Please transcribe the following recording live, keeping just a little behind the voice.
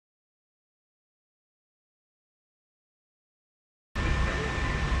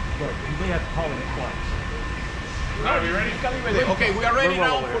Are we ready? Okay, we are ready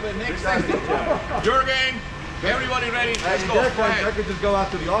now for the next testing. Your game. Everybody ready? Let's go. Go ahead. I could just go out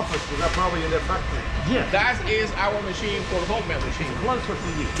to the office because I'm probably in their factory. Yeah. That is our machine for hot melt machine. Closer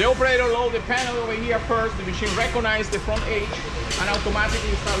for you. The operator load the panel over here first. The machine recognizes the front edge and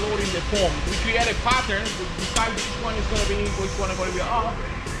automatically start loading the foam. We create a pattern. We decide which one is going to be in, which one is going to be off,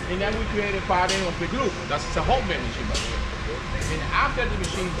 and then we create a pattern of the glue. That's a hot melt machine, by the way. And after the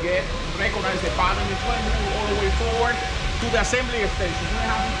machine recognize the pattern, it's going to move all the way forward to the assembly station. We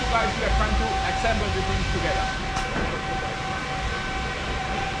have these two guys here trying to assemble the things together.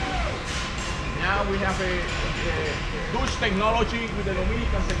 Now we have a Dutch technology with the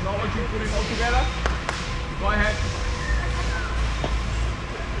Dominican technology putting all together. Go ahead.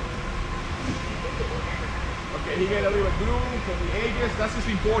 Okay, he get a little glue from the edges. That is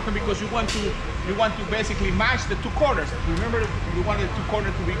important because you want to basically match the two corners. Remember, you want the two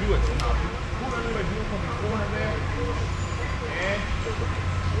corners to be good. So now put a little glue from the corner there. And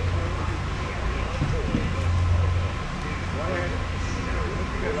go ahead.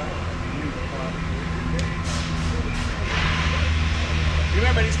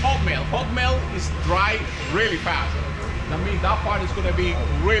 Remember, it's hot melt. Hot melt is dry really fast. That means that part is going to be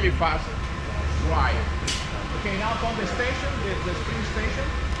really fast dry. Okay, now from the station, the spring station,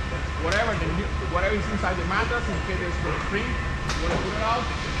 whatever is inside the mattress, in case there's the spring, you want to put it out,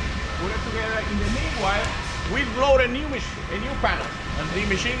 put it together. In the meanwhile, we've loaded a new panel, and the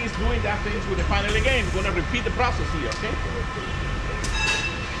machine is doing that things with the panel again. We're going to repeat the process here, okay?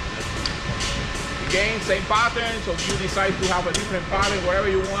 Again, same pattern, so you decide to have a different pattern, whatever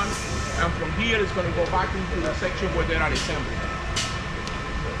you want, and from here it's going to go back into the section where they are assembling.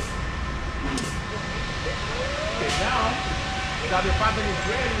 Okay, now that the pattern is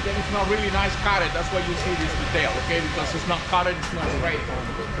ready, then it's not really nice cutted. That's why you see this detail, okay? Because it's not cutted, it's not straight.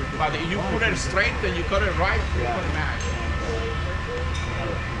 But if you put it straight and you cut it right, it's going to match.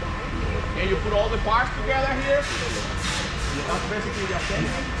 And you put all the parts together here. That's basically the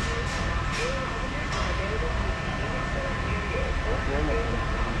assembly.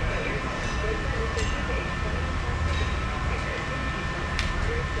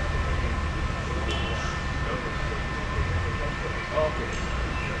 Okay.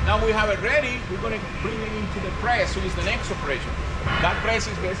 Now we have it ready. We're going to bring it into the press, so it's the next operation. That press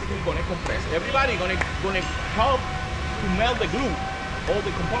is basically going to compress. Everybody going to help to melt the glue, all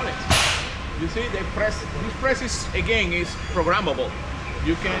the components. You see, the press. This press is again is programmable.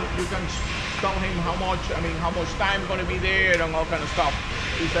 You can tell him how much time going to be there and all kind of stuff.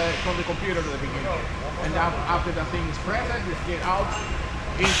 It's from the computer to the beginning. And that, after the thing is pressed, it get out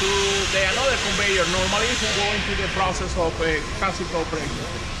into another conveyor normally to go into the process of a classic operation.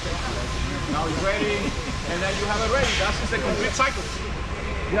 Now it's ready, and then you have it ready. That's just a complete cycle.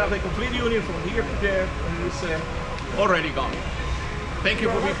 You have the complete unit from here to there, and it's already gone. Thank you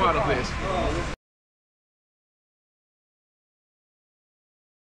for being part of this.